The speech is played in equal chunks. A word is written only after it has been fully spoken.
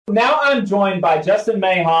Now I'm joined by Justin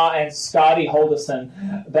Mayhaw and Scotty Holdison.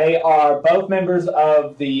 They are both members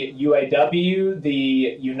of the UAW,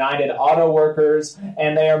 the United Auto Workers,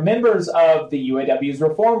 and they are members of the UAW's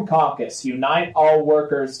Reform Caucus, Unite All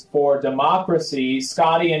Workers for Democracy.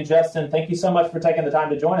 Scotty and Justin, thank you so much for taking the time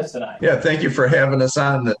to join us tonight. Yeah, thank you for having us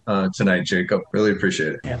on tonight, Jacob. Really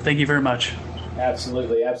appreciate it. Yeah, thank you very much.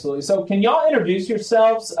 Absolutely, absolutely. So can y'all introduce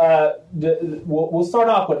yourselves? We'll start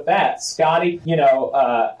off with that. Scotty,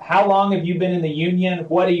 how long have you been in the union?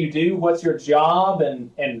 What do you do? What's your job?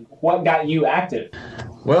 And what got you active?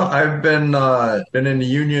 Well, I've been in the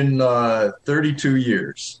union 32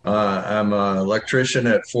 years. I'm an electrician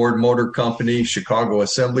at Ford Motor Company, Chicago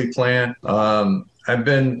Assembly Plant. I've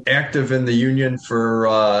been active in the union for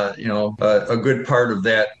a good part of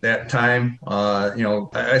that time.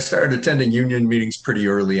 I started attending union meetings pretty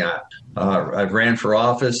early on. I've ran for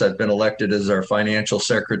office. I've been elected as our financial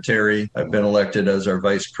secretary. I've been elected as our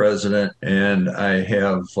vice president, and I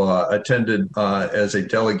have attended as a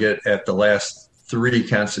delegate at the last 3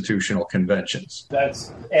 constitutional conventions.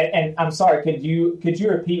 And I'm sorry. Could you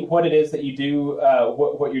repeat what it is that you do?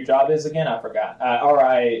 What your job is again? I forgot, or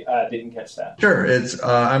I didn't catch that. Sure.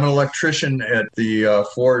 I'm an electrician at the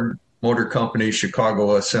Ford Motor Company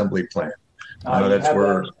Chicago Assembly Plant.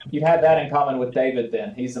 You have that in common with David.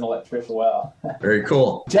 Then he's an electrician. Well, very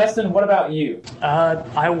cool. Justin, what about you?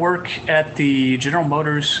 I work at the General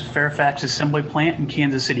Motors Fairfax Assembly Plant in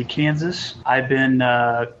Kansas City, Kansas. I've been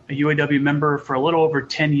a UAW member for a little over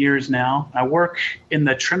 10 years now. I work in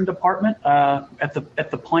the trim department at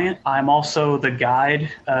the plant. I'm also the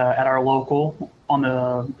guide at our local on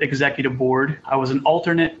the executive board. I was an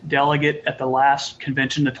alternate delegate at the last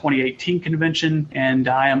convention, the 2018 convention, and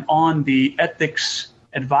I am on the ethics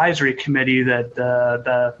advisory committee that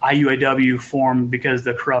the IUAW formed because of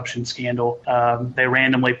the corruption scandal. They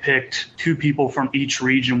randomly picked 2 people from each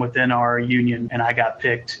region within our union, and I got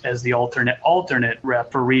picked as the alternate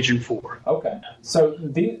rep for Region 4. Okay. So,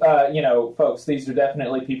 folks, these are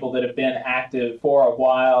definitely people that have been active for a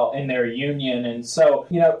while in their union. And so,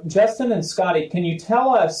 Justin and Scotty, can you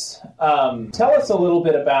tell us a little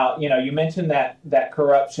bit about, you mentioned that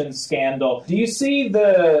corruption scandal. Do you see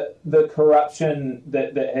the corruption that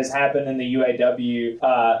has happened in the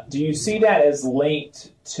UAW, do you see that as linked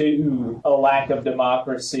to a lack of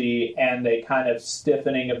democracy and a kind of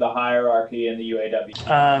stiffening of the hierarchy in the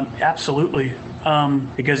UAW? Absolutely.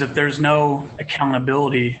 Because if there's no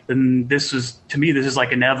accountability, then this is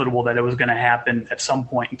like inevitable that it was going to happen at some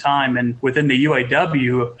point in time. And within the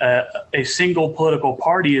UAW, a single political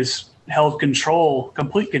party is held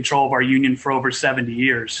complete control of our union for over 70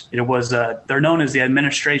 years. It was, they're known as the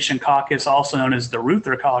Administration Caucus, also known as the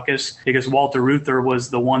Reuther Caucus, because Walter Reuther was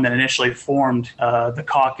the one that initially formed the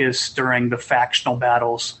caucus during the factional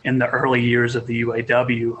battles in the early years of the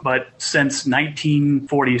UAW. But since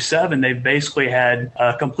 1947, they've basically had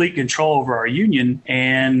complete control over our union.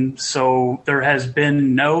 And so there has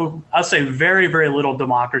been I'll say very, very little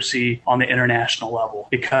democracy on the international level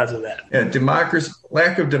because of that. Yeah,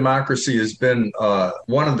 lack of democracy has been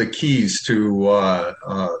one of the keys to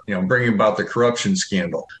bringing about the corruption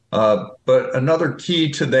scandal. But another key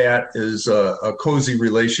to that is a cozy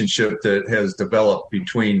relationship that has developed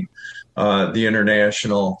between the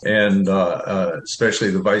international and especially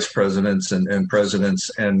the vice presidents and presidents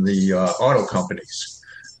and the auto companies.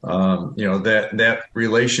 That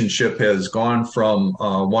relationship has gone from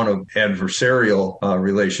one of adversarial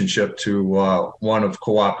relationship to one of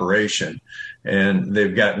cooperation. And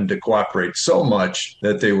they've gotten to cooperate so much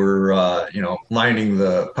that they were, lining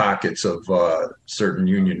the pockets of certain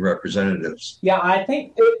union representatives. Yeah, I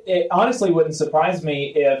think it honestly wouldn't surprise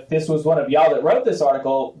me if this was one of y'all that wrote this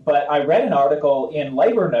article, but I read an article in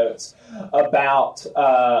Labor Notes about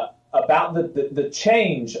the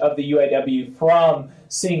change of the UAW from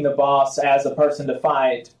seeing the boss as a person to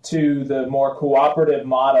fight to the more cooperative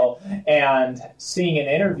model, and seeing an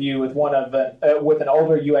interview with with an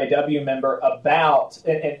older UAW member about,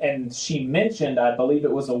 and she mentioned, I believe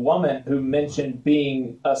it was a woman who mentioned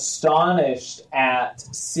being astonished at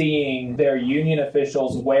seeing their union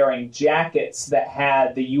officials wearing jackets that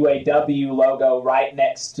had the UAW logo right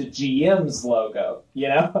next to GM's logo.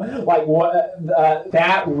 Like what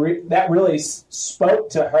that really spoke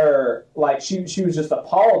to her. Like she was just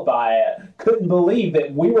appalled by it. Couldn't believe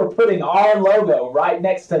that we were putting our logo right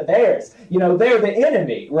next to theirs. They're the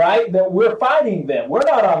enemy, right? That we're fighting them. We're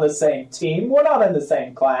not on the same team. We're not in the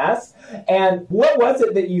same class. And what was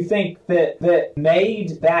it that you think that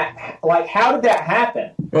made that? Like, how did that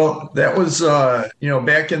happen? Well, that was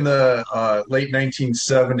back in the late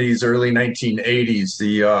 1970s, early 1980s.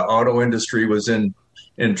 The auto industry was in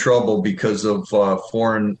in trouble because of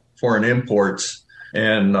foreign imports.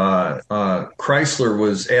 And Chrysler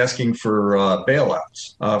was asking for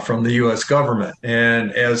bailouts from the U.S. government.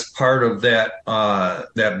 And as part of that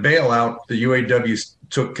bailout, the UAW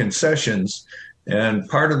took concessions. And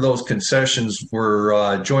part of those concessions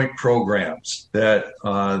were joint programs that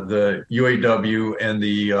the UAW and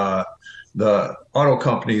the auto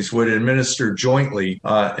companies would administer jointly.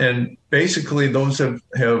 And basically those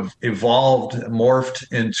have evolved, morphed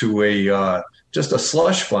into just a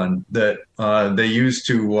slush fund that they use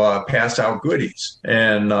to pass out goodies.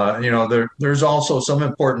 And, there's also some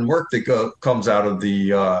important work that comes out of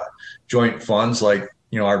the joint funds, like,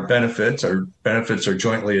 our benefits are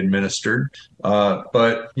jointly administered.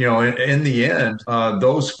 But, in the end,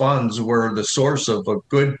 those funds were the source of a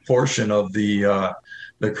good portion of the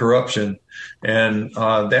corruption. And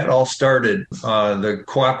that all started, the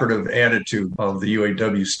cooperative attitude of the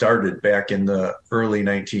UAW started back in the early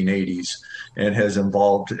 1980s and has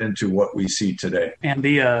evolved into what we see today. And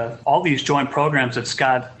all these joint programs that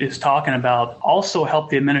Scott is talking about also help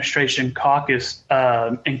the administration caucus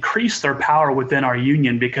increase their power within our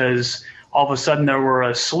union, because all of a sudden there were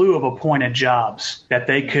a slew of appointed jobs that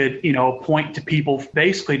they could, appoint to people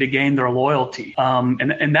basically to gain their loyalty.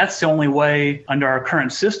 And that's the only way under our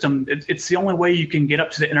current system. It's the only way you can get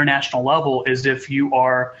up to the international level is if you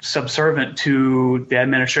are subservient to the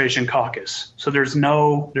administration caucus. So there's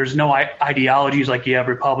no ideologies like you have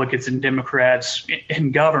Republicans and Democrats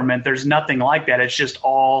in government. There's nothing like that. It's just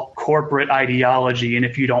all corporate ideology. And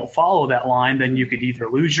if you don't follow that line, then you could either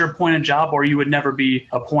lose your appointed job or you would never be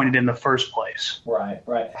appointed in the first place. Right.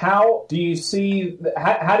 How do you see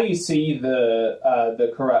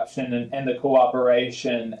the corruption and the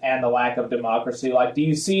cooperation and the lack of democracy? Like, do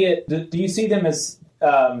you see them as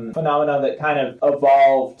phenomena that kind of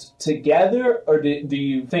evolved together, or do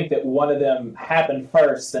you think that one of them happened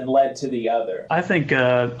first and led to the other? I think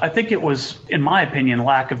it was, in my opinion,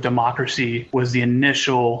 lack of democracy was the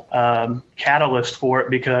initial catalyst for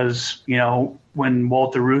it, because when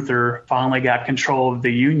Walter Reuther finally got control of the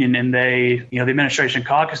union, and the administration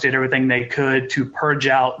caucus did everything they could to purge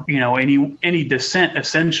out, any dissent,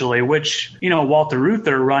 essentially, which, Walter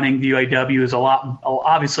Reuther running the UAW is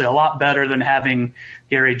obviously a lot better than having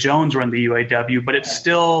Gary Jones run the UAW, but it's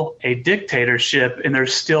still a dictatorship and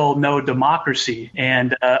there's still no democracy.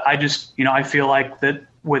 And I feel like that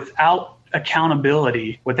without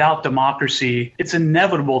accountability, without democracy, it's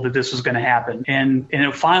inevitable that this was going to happen. And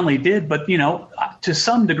it finally did. But, to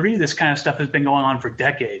some degree, this kind of stuff has been going on for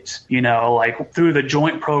decades, like through the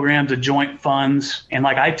joint programs, the joint funds. And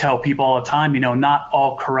like I tell people all the time, not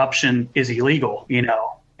all corruption is illegal,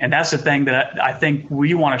 And that's the thing that I think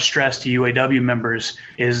we want to stress to UAW members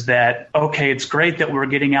is that, okay, it's great that we're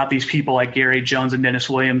getting out these people like Gary Jones and Dennis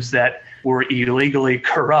Williams that were illegally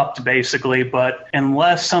corrupt, basically. But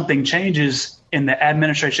unless something changes and the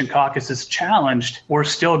administration caucus is challenged, we're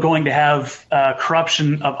still going to have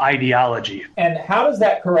corruption of ideology. And how does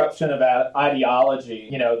that corruption of ideology,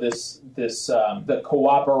 the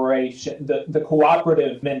cooperation, the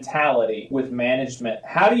cooperative mentality with management,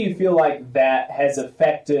 how do you feel like that has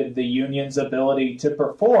affected the union's ability to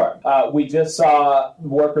perform? We just saw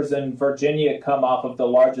workers in Virginia come off of the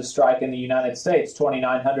largest strike in the United States,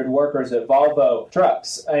 2,900 workers at Volvo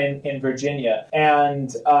Trucks in Virginia.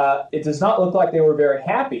 And it does not look like they were very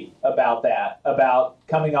happy about that, about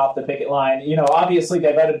coming off the picket line. Obviously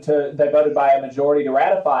they voted by a majority to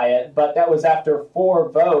ratify it, but that was after 4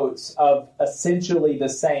 votes of essentially the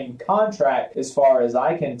same contract, as far as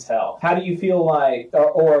I can tell. How do you feel like,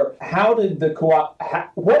 or how did what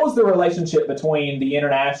was the relationship between the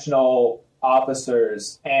international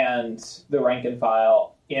officers and the rank and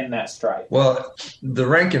file in that strike? Well, the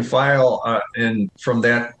rank and file from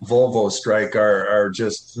that Volvo strike are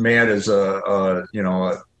just mad as a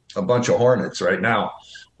bunch of hornets right now.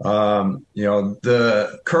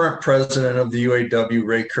 The current president of the UAW,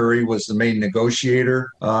 Ray Curry, was the main negotiator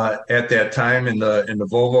at that time in the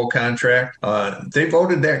Volvo contract. They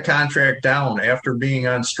voted that contract down after being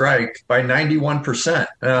on strike by 91%.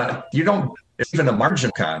 You don't even a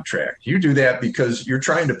margin contract. You do that because you're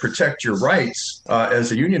trying to protect your rights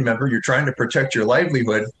as a union member. You're trying to protect your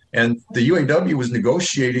livelihood. And the UAW was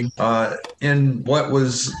negotiating in what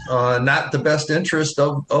was not the best interest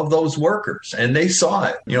of those workers. And they saw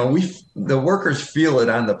it. The workers feel it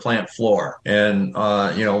on the plant floor. And,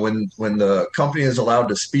 when the company is allowed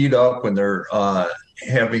to speed up, when they're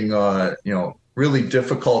having, really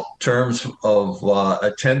difficult terms of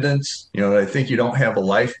attendance. I think you don't have a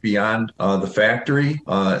life beyond the factory.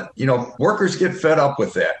 Workers get fed up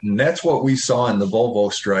with that. And that's what we saw in the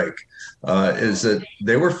Volvo strike, is that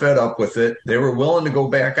they were fed up with it. They were willing to go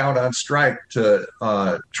back out on strike to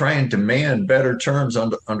try and demand better terms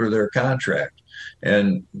under their contract.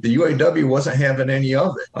 And the UAW wasn't having any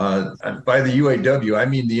of it. By the UAW, I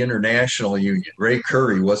mean the international union. Ray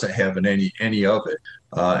Curry wasn't having any of it.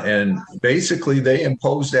 And basically, they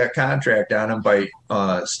imposed that contract on them by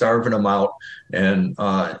starving them out. And,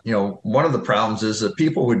 one of the problems is that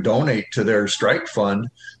people would donate to their strike fund,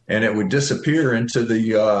 and it would disappear into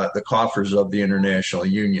the coffers of the international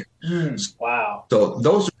union. Wow. So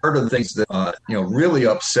those are part of the things that, really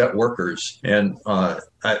upset workers. And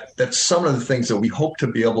that's some of the things that we hope to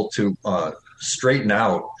be able to straighten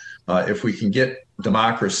out if we can get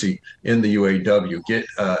democracy in the UAW, get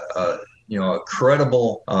a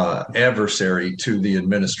credible adversary to the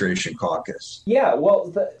administration caucus. Yeah,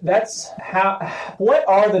 well, that's how. What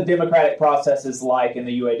are the democratic processes like in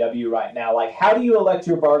the UAW right now? Like, how do you elect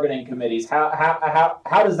your bargaining committees? How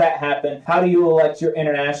does that happen? How do you elect your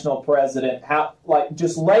international president?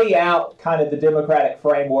 Just lay out kind of the democratic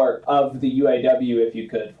framework of the UAW, if you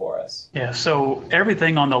could, for us. Yeah, so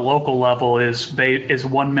everything on the local level is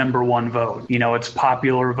one member, one vote. It's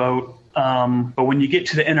popular vote. But when you get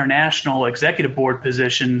to the international executive board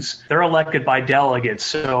positions, they're elected by delegates.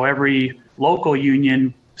 So every local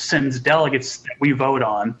union sends delegates that we vote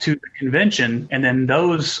on to the convention, and then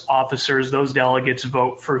those officers, those delegates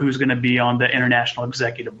vote for who's going to be on the international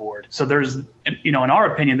executive board. So there's, in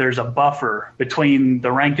our opinion, there's a buffer between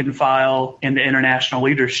the rank and file and the international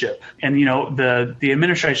leadership. And, the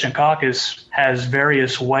administration caucus has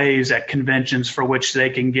various ways at conventions for which they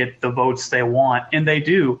can get the votes they want, and they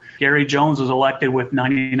do. Gary Jones was elected with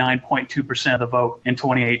 99.2% of the vote in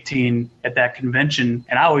 2018 at that convention.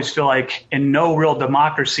 And I always feel like in no real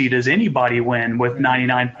democracy does anybody win with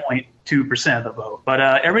 99.2% of the vote. But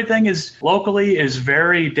everything is locally is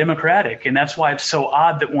very democratic, and that's why it's so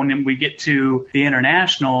odd that when we get to the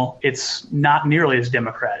international, it's not nearly as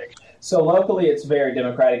democratic. So locally, it's very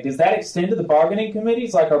democratic. Does that extend to the bargaining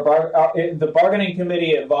committees? Like the bargaining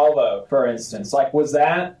committee at Volvo, for instance, was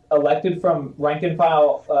that elected from rank and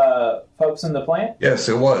file folks in the plant? Yes,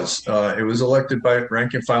 it was. It was elected by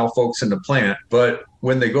rank and file folks in the plant. But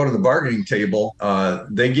when they go to the bargaining table,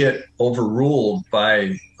 they get overruled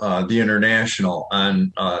by the international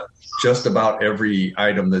on just about every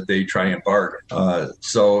item that they try and bargain.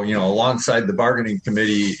 So alongside the bargaining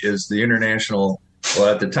committee is the international. Well,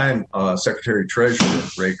 at the time, Secretary Treasurer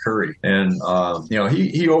Ray Curry, and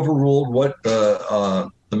he overruled what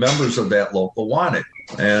the members of that local wanted,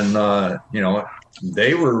 and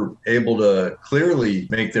they were able to clearly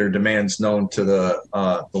make their demands known to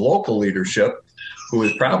the local leadership, who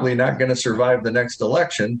is probably not going to survive the next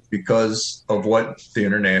election because of what the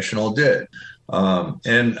international did.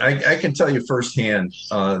 And I can tell you firsthand,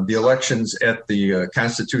 the elections at the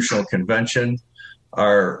Constitutional Convention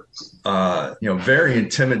are very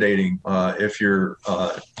intimidating if you're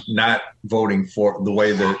not voting for the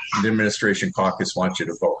way that the administration caucus wants you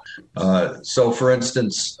to vote. So, for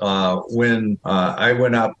instance, when I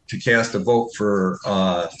went up to cast a vote for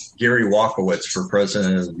Gary Walkowitz for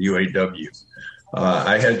president of the UAW,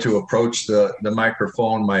 I had to approach the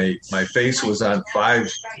microphone. My face was on 5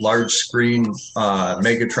 large screen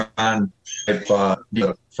Megatron type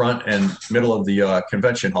front and middle of the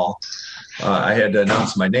convention hall. I had to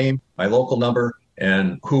announce my name, my local number,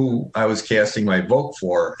 and who I was casting my vote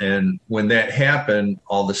for. And when that happened,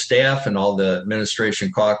 all the staff and all the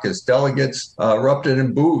administration caucus delegates erupted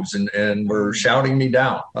in boos and were shouting me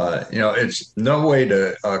down. It's no way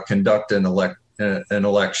to conduct an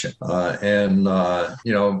election. When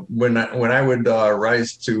I would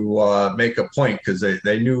rise to make a point, because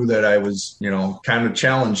they knew that I was, kind of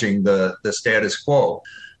challenging the status quo.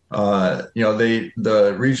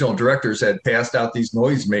 The regional directors had passed out these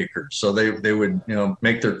noisemakers, so they would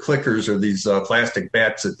make their clickers or these plastic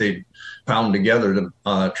bats that they pound together to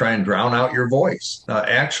try and drown out your voice,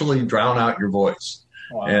 actually drown out your voice.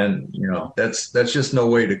 Wow. And that's just no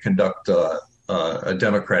way to conduct a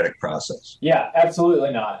democratic process. Yeah,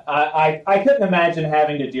 absolutely not. I couldn't imagine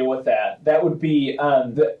having to deal with that. That would be,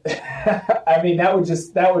 that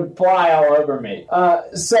would fly all over me.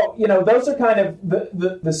 So, those are kind of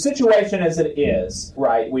the situation as it is,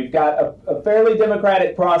 right? We've got a fairly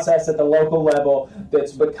democratic process at the local level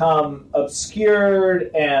that's become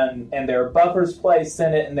obscured, and there are buffers placed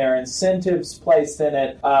in it, and there are incentives placed in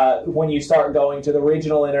it when you start going to the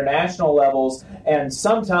regional, international levels, and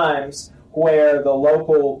sometimes where the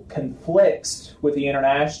local conflicts with the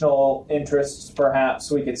international interests, perhaps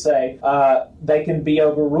we could say, they can be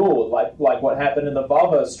overruled, like what happened in the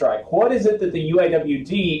Volvo strike. What is it that the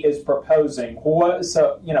UAWD is proposing? What is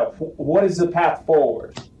the path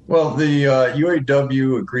forward? Well, the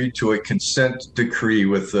UAW agreed to a consent decree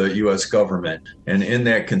with the U.S. government, and in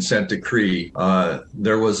that consent decree,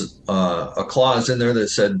 there was a clause in there that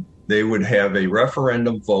said they would have a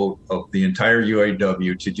referendum vote of the entire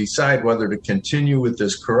UAW to decide whether to continue with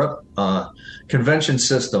this corrupt convention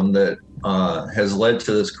system that has led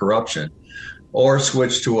to this corruption, or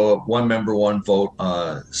switch to a one-member, one-vote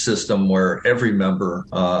system where every member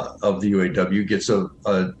of the UAW gets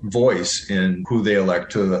a voice in who they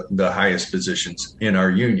elect to the highest positions in our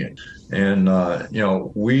union. And,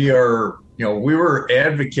 we were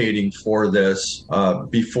advocating for this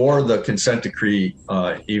before the consent decree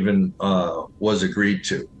even was agreed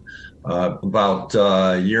to. About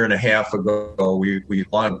a year and a half ago, we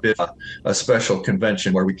launched a special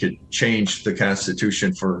convention where we could change the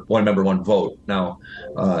Constitution for one member, one vote. Now,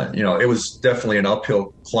 it was definitely an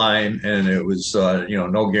uphill climb, and it was,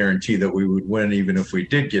 no guarantee that we would win even if we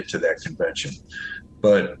did get to that convention.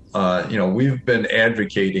 But, we've been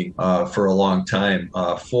advocating for a long time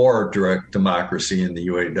for direct democracy in the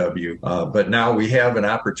UAW. But now we have an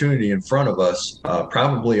opportunity in front of us,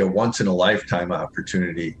 probably a once-in-a-lifetime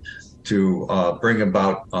opportunity to bring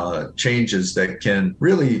about changes that can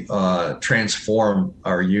really transform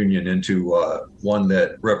our union into one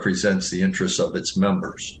that represents the interests of its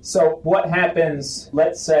members. So what happens,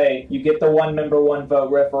 let's say you get the one member, one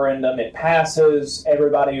vote referendum, it passes,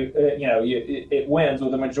 everybody, it wins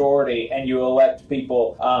with a majority, and you elect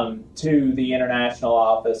people to the international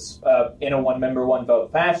office in a one member, one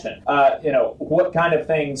vote fashion. What kind of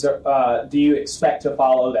things do you expect to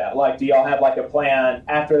follow that? Like, do y'all have like a plan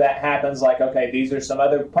after that happens? Like, okay, these are some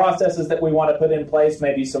other processes that we want to put in place,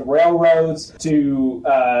 maybe some railroads to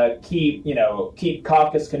keep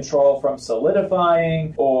caucus control from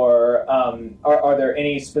solidifying, or are there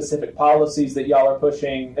any specific policies that y'all are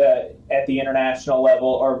pushing at the international level,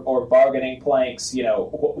 or bargaining planks?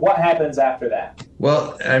 What happens after that?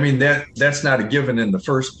 Well, I mean, that's not a given in the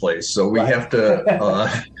first place. So we have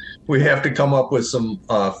to come up with some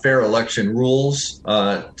fair election rules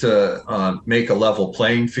to make a level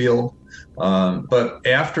playing field. But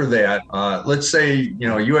after that, let's say,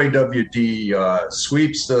 UAWD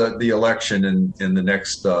sweeps the election in the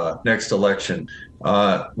next election.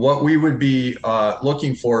 What we would be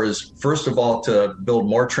looking for is, first of all, to build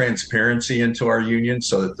more transparency into our union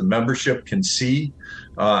so that the membership can see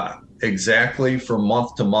exactly from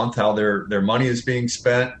month to month how their money is being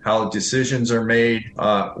spent, how decisions are made.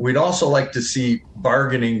 We'd also like to see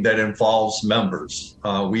bargaining that involves members.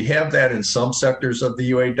 We have that in some sectors of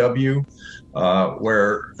the UAW,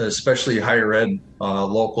 where especially higher ed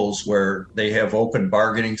locals, where they have open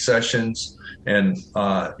bargaining sessions, and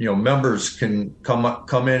members can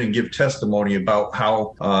come in and give testimony about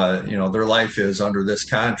how their life is under this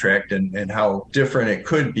contract, and how different it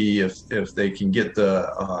could be if they can get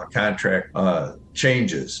the contract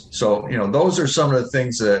changes. So those are some of the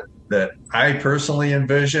things that I personally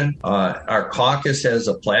envision. Our caucus has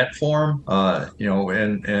a platform, and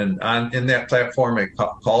in that platform, it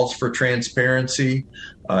calls for transparency.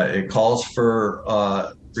 It calls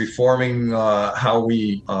for reforming how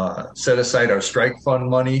we set aside our strike fund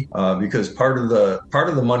money, because part of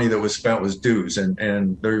the money that was spent was dues,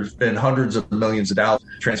 and there's been hundreds of millions of dollars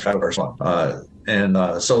transferred out of our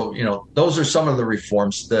fund. So those are some of the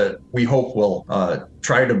reforms that we hope will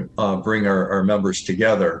try to bring our members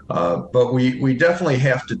together. But we definitely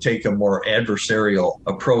have to take a more adversarial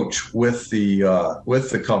approach with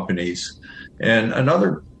the companies. And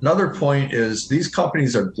another point is, these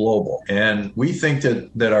companies are global, and we think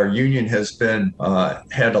that our union has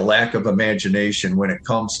had a lack of imagination when it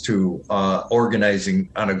comes to organizing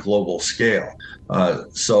on a global scale.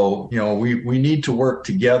 So we need to work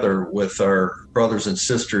together with our brothers and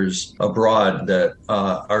sisters abroad that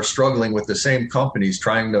are struggling with the same companies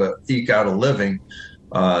trying to eke out a living.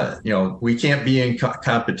 We can't be in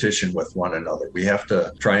competition with one another. We have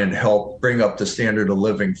to try and help bring up the standard of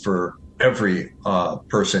living for every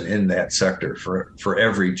person in that sector, for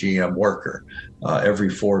every GM worker, every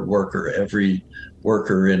Ford worker, every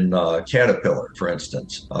worker in Caterpillar, for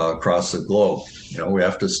instance, across the globe. We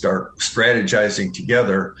have to start strategizing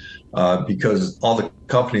together because all the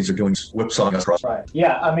companies are doing whipsawing us across. Right.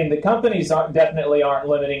 Yeah. I mean, the companies definitely aren't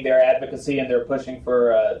limiting their advocacy, and they're pushing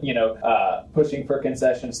for pushing for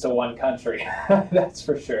concessions to one country. That's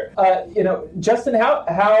for sure. Justin,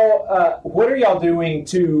 what are y'all doing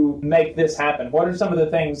to make this happen? What are some of the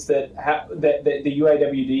things that the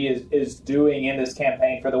UAWD is doing in this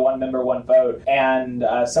campaign for the one member, one vote, and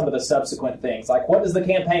some of the subsequent things? Like, what does the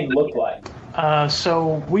campaign look like?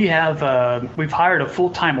 So we've hired a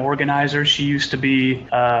full-time organizer. She used to be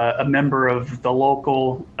a member of the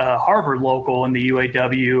local Harvard local in the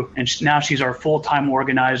UAW, and now she's our full-time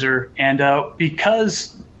organizer. And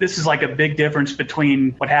because this is like a big difference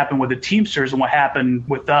between what happened with the Teamsters and what happened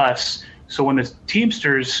with us. So when the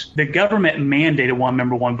Teamsters, the government mandated one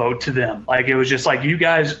member, one vote to them. Like, it was just like, you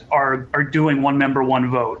guys are doing one member, one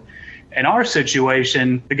vote. In our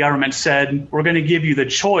situation, the government said, we're going to give you the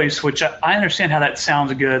choice, which I understand how that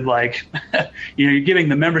sounds good. Like, you're giving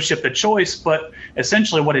the membership the choice, but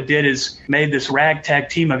essentially what it did is made this ragtag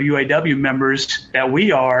team of UAW members that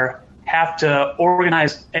we are have to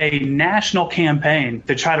organize a national campaign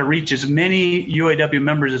to try to reach as many UAW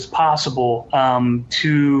members as possible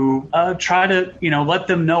to try to, let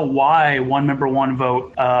them know why one member, one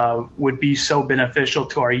vote would be so beneficial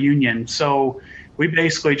to our union. So we've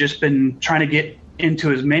basically just been trying to get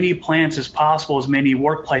into as many plants as possible, as many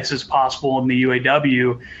workplaces as possible in the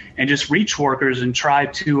UAW, and just reach workers and try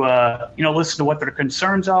to, listen to what their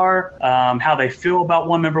concerns are, how they feel about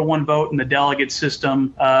one member, one vote and the delegate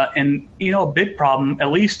system. And, a big problem,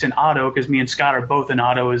 at least in auto, because me and Scott are both in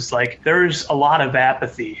auto, is like there's a lot of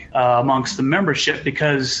apathy amongst the membership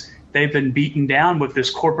because they've been beaten down with this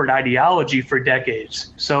corporate ideology for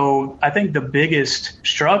decades. So I think the biggest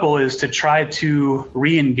struggle is to try to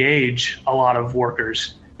re-engage a lot of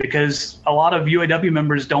workers, because a lot of UAW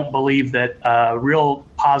members don't believe that real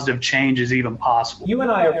positive change is even possible. You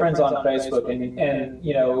and I are friends on Facebook, and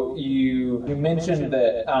you mentioned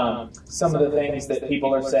that some of the things that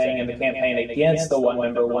people are saying in the campaign against the one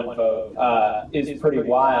member, one vote is pretty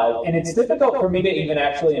wild. And it's difficult for me to even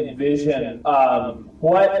actually envision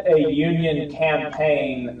what a union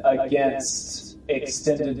campaign against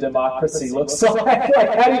extended democracy looks like.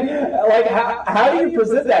 How do you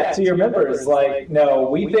present that to your members? Like, no,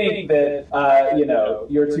 we think that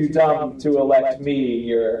you're too dumb to elect me,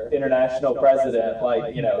 your international president.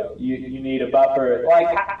 Like, you need a buffer.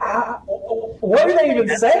 Like, what are they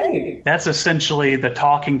even saying? That's essentially the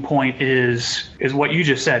talking point. Is what you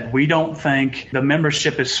just said. We don't think the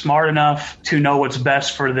membership is smart enough to know what's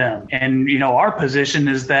best for them. And our position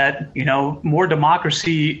is that more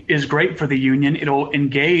democracy is great for the union. It'll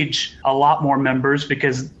engage a lot more members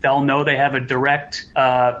because they'll know they have a direct,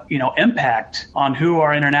 impact on who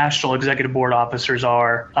our international executive board officers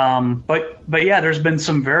are. But yeah, there's been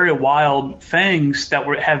some very wild things that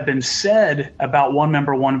have been said about one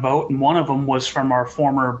member, one vote. And one of them was from our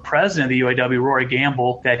former president of the UAW, Rory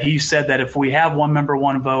Gamble, that he said that if we have one member,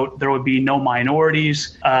 one vote, there would be no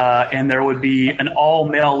minorities, and there would be an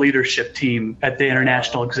all-male leadership team at the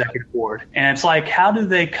international executive board. And it's like, how did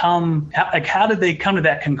they come to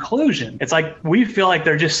that conclusion? It's like, we feel like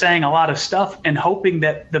they're just saying a lot of stuff and hoping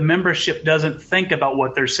that the membership doesn't think about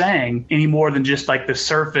what they're saying any more than just like the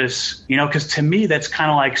surface, because to me, that's kind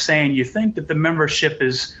of like saying you think that the membership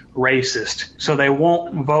is racist, so they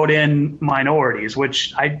won't vote in minorities,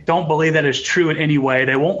 which I don't believe that is true in any way.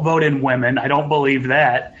 They won't vote in women. I don't believe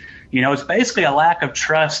that. It's basically a lack of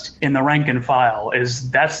trust in the rank and file.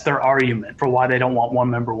 That's their argument for why they don't want one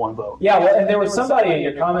member, one vote. Yeah, well, and there was somebody in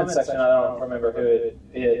your comment section, I don't remember who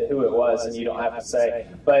it was, and you don't have to say,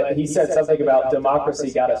 but he said something about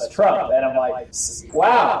democracy got us Trump, and I'm like,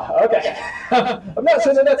 wow, okay. I'm not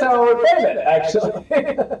sure that's how I would frame it, actually.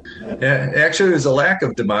 Yeah, actually, it was a lack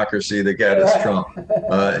of democracy that got us Trump.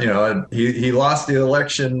 He lost the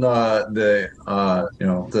election, the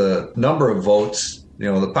number of votes,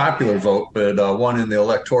 the popular vote, but won in the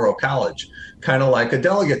Electoral College, kind of like a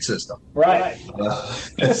delegate system. Right.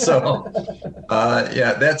 That's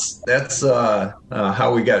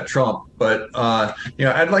how we got Trump. But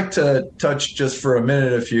I'd like to touch just for a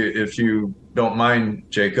minute, if you don't mind,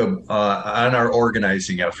 Jacob, on our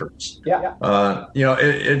organizing efforts. Yeah.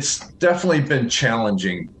 It's definitely been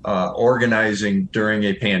challenging organizing during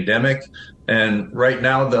a pandemic. And right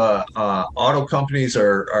now, the auto companies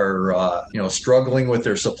are struggling with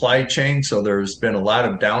their supply chain. So there's been a lot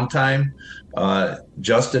of downtime.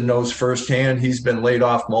 Justin knows firsthand. He's been laid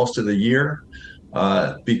off most of the year.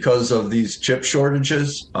 because of these chip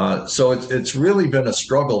shortages. So it's really been a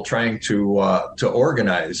struggle trying to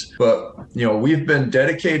organize. But we've been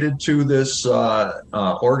dedicated to this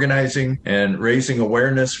organizing and raising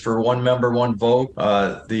awareness for one member, one vote.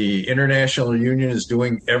 The International Union is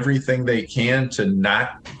doing everything they can to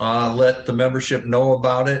not let the membership know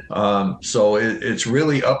about it. So it's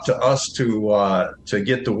really up to us to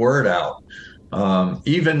get the word out,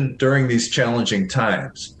 even during these challenging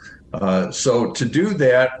times. So to do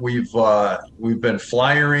that, we've been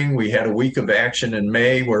flyering. We had a week of action in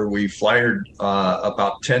May where we flyered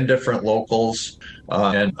about 10 different locals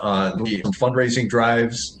and some fundraising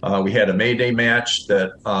drives. We had a May Day match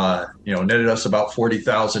that netted us about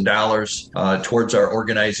 $40,000 towards our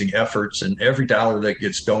organizing efforts, and every dollar that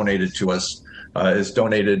gets donated to us is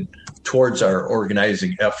donated towards our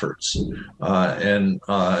organizing efforts. We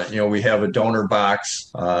have a donor box.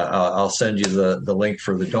 I'll send you the link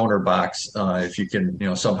for the donor box. If you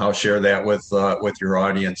can, somehow share that with your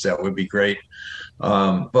audience, that would be great.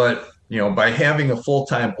 But by having a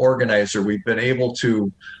full-time organizer, we've been able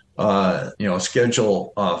to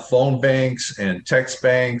schedule phone banks and text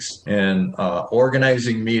banks and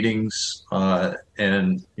organizing meetings,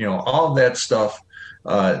 and all of that stuff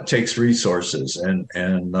takes resources, and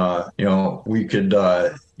we could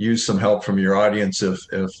use some help from your audience if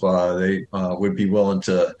they would be willing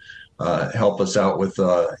to help us out with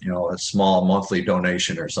a small monthly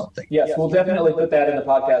donation or something. Yes, we'll definitely put that in the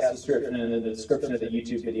podcast description and in the description of the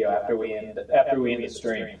YouTube video after we end the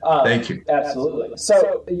stream. Thank you. Absolutely.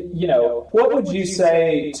 So, what would you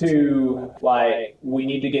say to, we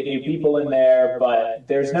need to get new people in there, but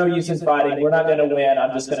there's no use in fighting. We're not going to win.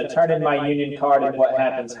 I'm just going to turn in my union card, and what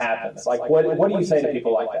happens, happens. What do you say to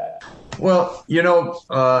people like that? Well,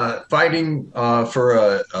 fighting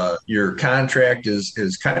for your contract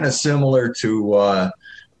is kind of similar to,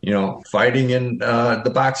 fighting in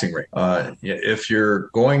the boxing ring. If you're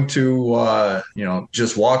going to,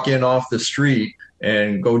 just walk in off the street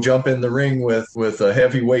and go jump in the ring with a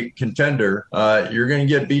heavyweight contender, you're going to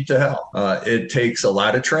get beat to hell. It takes a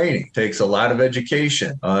lot of training, takes a lot of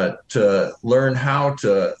education to learn how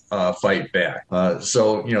to fight back.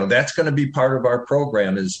 So that's going to be part of our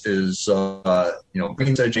program is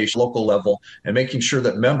bringing education local level and making sure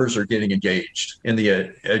that members are getting engaged in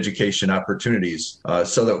the education opportunities,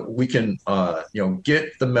 so that we can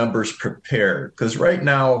get the members prepared. Because right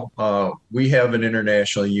now we have an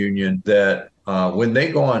international union that when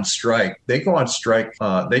they go on strike, they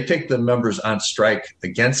take the members on strike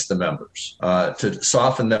against the members to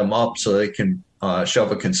soften them up so they can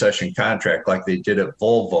shove a concession contract like they did at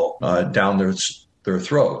Volvo down their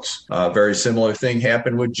throats. Very similar thing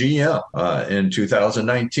happened with GM in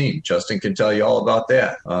 2019. Justin can tell you all about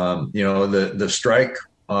that. The strike,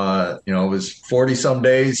 was 40 some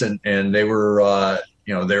days, and they were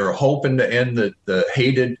they were hoping to end the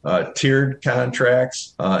hated tiered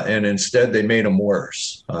contracts, and instead they made them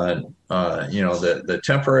worse. The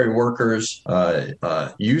temporary workers,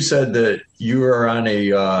 you said that you were on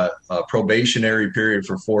a probationary period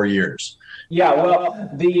for 4 years. Yeah, well,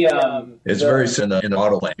 it's very in the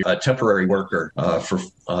auto plant, a temporary worker for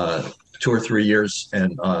 2 or 3 years,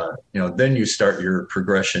 and then you start your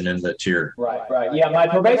progression in the tier. Right. Yeah, my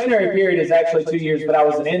probationary period is actually 2 years, but I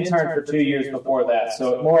was an intern for 2 years before that,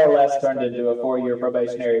 so it more or less turned into a 4-year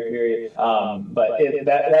probationary period. But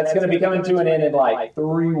that's going to be coming to an end in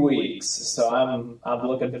 3 weeks, so I'm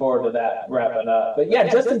looking forward to that wrapping up. But yeah,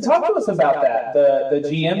 Justin, talk to us about that, the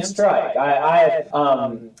GM strike. I had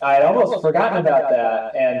almost forgotten about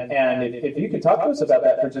that, and if you could talk to us about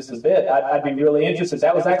that for just a bit, I'd be really interested.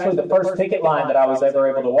 That was actually the first picket line that I was ever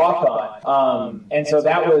able to walk on. And so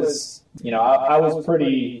that was, I was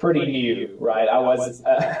pretty new, right?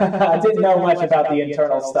 I didn't know much about the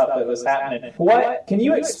internal stuff that was happening. Can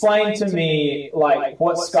you explain to me,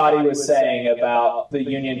 what Scotty was saying about the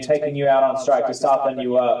union taking you out on strike to soften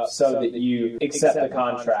you up so that you accept the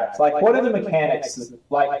contract? What are the mechanics?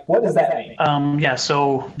 What does that mean?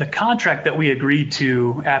 So the contract that we agreed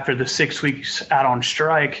to after the 6 weeks out on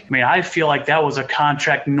strike, I feel like that was a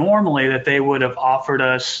contract normally that they would have offered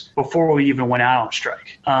us before we even went out on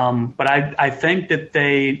strike. But I think that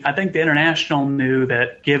the International knew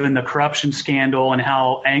that given the corruption scandal and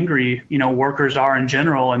how angry, workers are in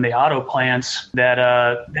general in the auto plants, that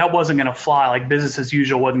that wasn't going to fly. Business as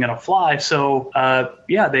usual wasn't going to fly. So,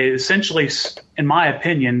 they essentially, in my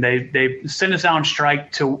opinion, they sent us out on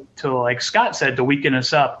strike to like Scott said, to weaken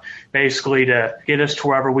us up, basically to get us to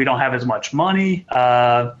wherever we don't have as much money.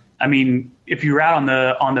 if you were out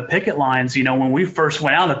on the picket lines, when we first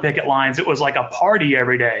went out on the picket lines, it was like a party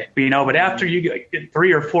every day, but after you get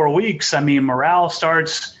 3 or 4 weeks, morale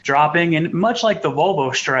starts dropping. And much like the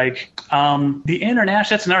Volvo strike, the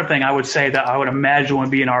international, that's another thing I would say that I would imagine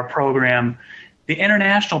would be in our program. The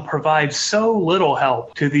international provides so little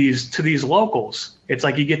help to these locals. It's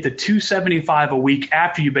like you get the $275 a week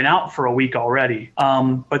after you've been out for a week already.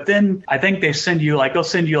 But then I think they'll send you like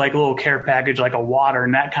a little care package, like a water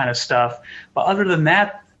and that kind of stuff. But other than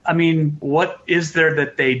that, what is there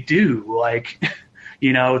that they do?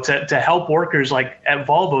 To help workers like at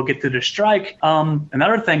Volvo get through the strike.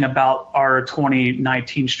 Another thing about our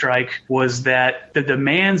 2019 strike was that the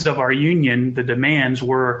demands of our union,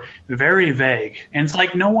 were very vague. And it's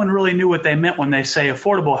like no one really knew what they meant when they say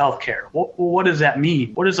affordable health care. What does that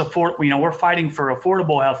mean? What is we're fighting for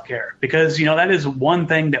affordable health care because, that is one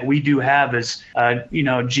thing that we do have as,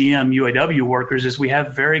 GM UAW workers is we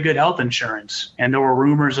have very good health insurance. And there were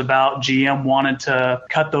rumors about GM wanted to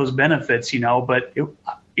cut those benefits, but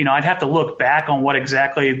I'd have to look back on what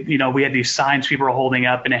exactly, we had these signs people were holding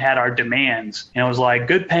up and it had our demands. And it was like,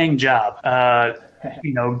 good paying job,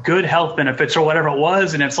 good health benefits or whatever it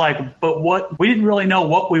was. And it's like, but we didn't really know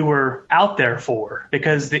what we were out there for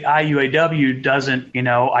because the IUAW doesn't,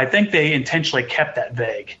 I think they intentionally kept that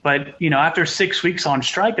vague. But, after 6 weeks on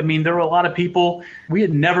strike, there were a lot of people, we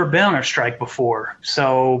had never been on a strike before.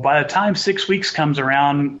 So by the time 6 weeks comes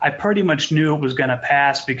around, I pretty much knew it was going to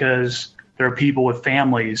pass because there are people with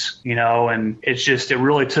families, and it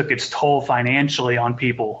really took its toll financially on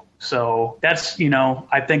people. So that's,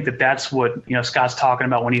 I think that's what, Scott's talking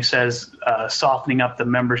about when he says softening up the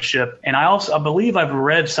membership. And I believe I've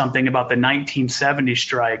read something about the 1970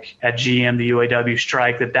 strike at GM, the UAW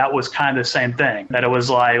strike, that was kind of the same thing, that it was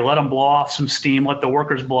like, let them blow off some steam, let the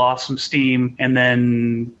workers blow off some steam, and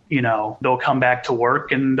then, they'll come back to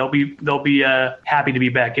work and they'll be happy to be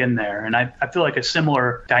back in there. And I feel like a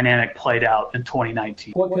similar dynamic played out in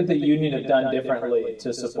 2019. What could the union have done differently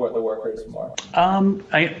to support the workers more?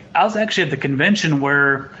 I was actually at the convention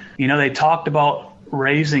where, they talked about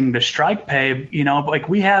raising the strike pay, like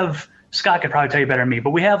we have, Scott could probably tell you better than me, but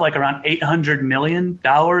we have like around $800 million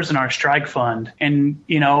in our strike fund. And,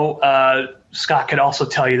 Scott could also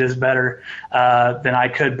tell you this better than I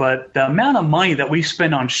could, but the amount of money that we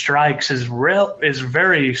spend on strikes is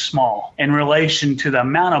very small in relation to the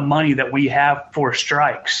amount of money that we have for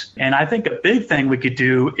strikes. And I think a big thing we could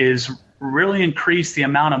do is really increase the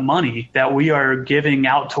amount of money that we are giving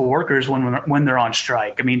out to workers when they're on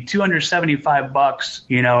strike.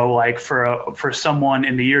 $275, like for someone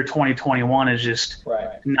in the year 2021 is just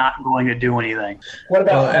not going to do anything. What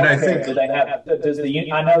about healthcare? I think do they have? Does the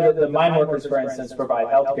union? I know that the mine workers, for instance, provide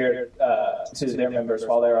healthcare to their members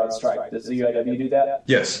while they're on strike. Does the UAW do that?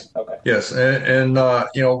 Yes. Okay. Yes, and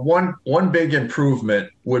one big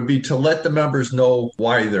improvement would be to let the members know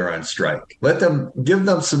why they're on strike. Give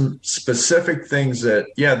them some specific things that,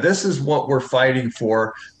 this is what we're fighting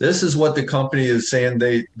for. This is what the company is saying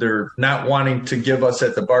they're not wanting to give us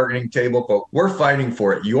at the bargaining table, but we're fighting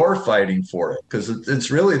for it. You're fighting for it because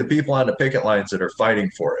it's really the people on the picket lines that are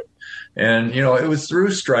fighting for it. And, it was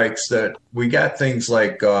through strikes that we got things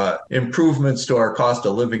like improvements to our cost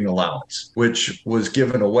of living allowance, which was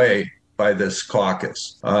given away by this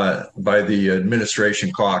caucus, by the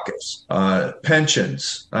administration caucus.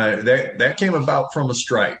 Pensions, that came about from a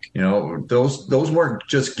strike. Those weren't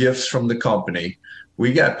just gifts from the company.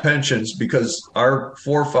 We got pensions because our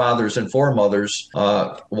forefathers and foremothers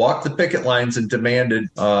walked the picket lines and demanded,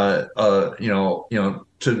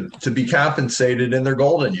 to be compensated in their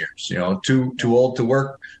golden years. Too old to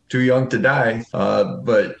work, too young to die,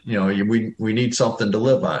 but we need something to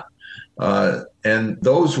live on. And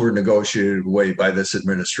those were negotiated away by this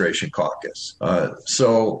administration caucus.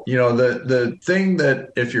 So, the thing that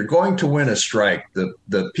if you're going to win a strike,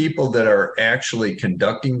 the people that are actually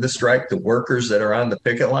conducting the strike, the workers that are on the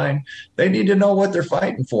picket line, they need to know what they're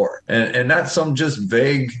fighting for and not some just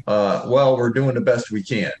vague, we're doing the best we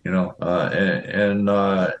can, and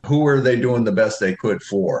who are they doing the best they could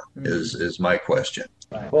for is my question.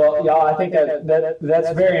 Well, y'all, I think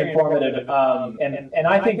that's very informative, and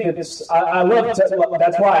I think that's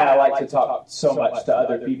why I like to talk so much to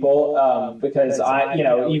other people because I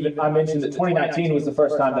mentioned that 2019 was the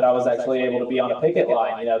first time that I was actually able to be on a picket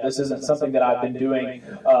line. This isn't something that I've been doing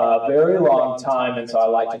a very long time, and so I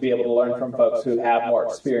like to be able to learn from folks who have more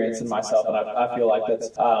experience than myself, and I feel like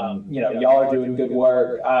that's y'all are doing good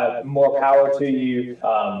work. More power to you,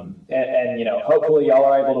 and hopefully y'all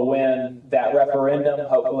are able to win that referendum.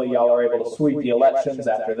 Hopefully y'all are able to sweep the elections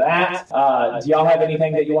after that. Do y'all have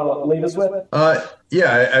anything that you want to leave us with?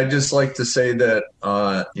 Yeah, I'd just like to say that,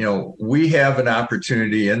 we have an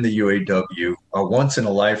opportunity in the UAW, a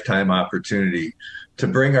once-in-a-lifetime opportunity to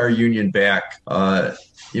bring our union back.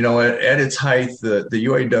 At its height, the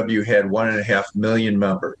UAW had 1.5 million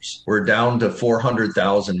members. We're down to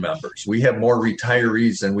 400,000 members. We have more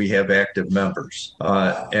retirees than we have active members.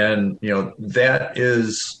 That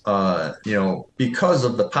is, because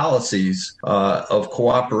of the policies of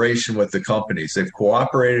cooperation with the companies. They've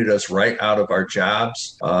cooperated us right out of our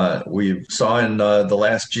jobs. We saw in the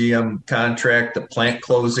last GM contract, the plant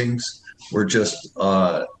closings were just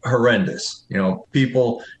horrendous.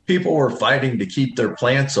 People were fighting to keep their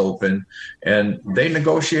plants open, and they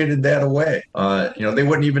negotiated that away. They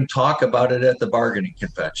wouldn't even talk about it at the bargaining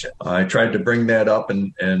convention. I tried to bring that up,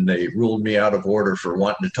 and they ruled me out of order for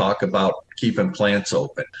wanting to talk about keeping plants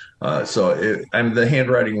open. The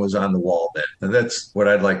handwriting was on the wall then, and that's what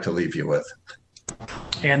I'd like to leave you with.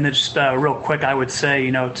 And just real quick, I would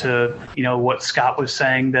say, to what Scott was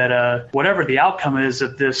saying, that whatever the outcome is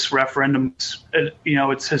of this referendum,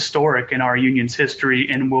 it's historic in our union's history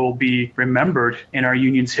and will be remembered in our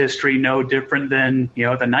union's history, no different than, the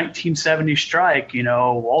 1970 strike,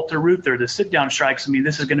 Walter Reuther, the sit-down strikes. I mean,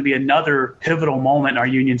 this is going to be another pivotal moment in our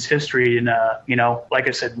union's history. And, like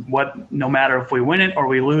I said, no matter if we win it or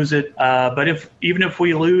we lose it, but even if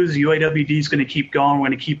we lose, UAWD is going to keep going. We're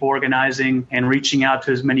going to keep organizing and reaching out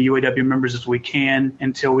to as many UAW members as we can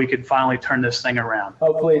until we can finally turn this thing around.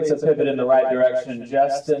 Hopefully it's a pivot in the right direction.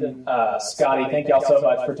 Justin, Scotty, thank y'all so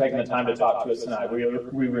much for taking the time to talk to us tonight. We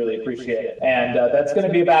really appreciate it. And that's going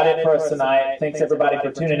to be about it for us tonight. Thanks everybody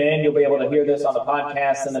for tuning in. You'll be able to hear this on the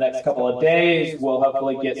podcast in the next couple of days. We'll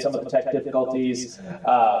hopefully get some of the tech difficulties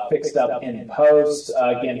fixed up in post.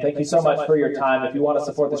 Again, thank you so much for your time. If you want to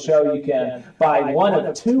support the show, you can buy one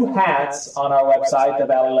of two hats on our website,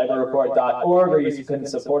 thevalleylaborreport.org, or you can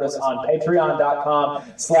support us on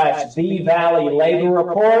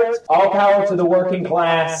patreon.com/TheValleyLaborReport. All power to the working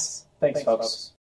class. Thanks, folks.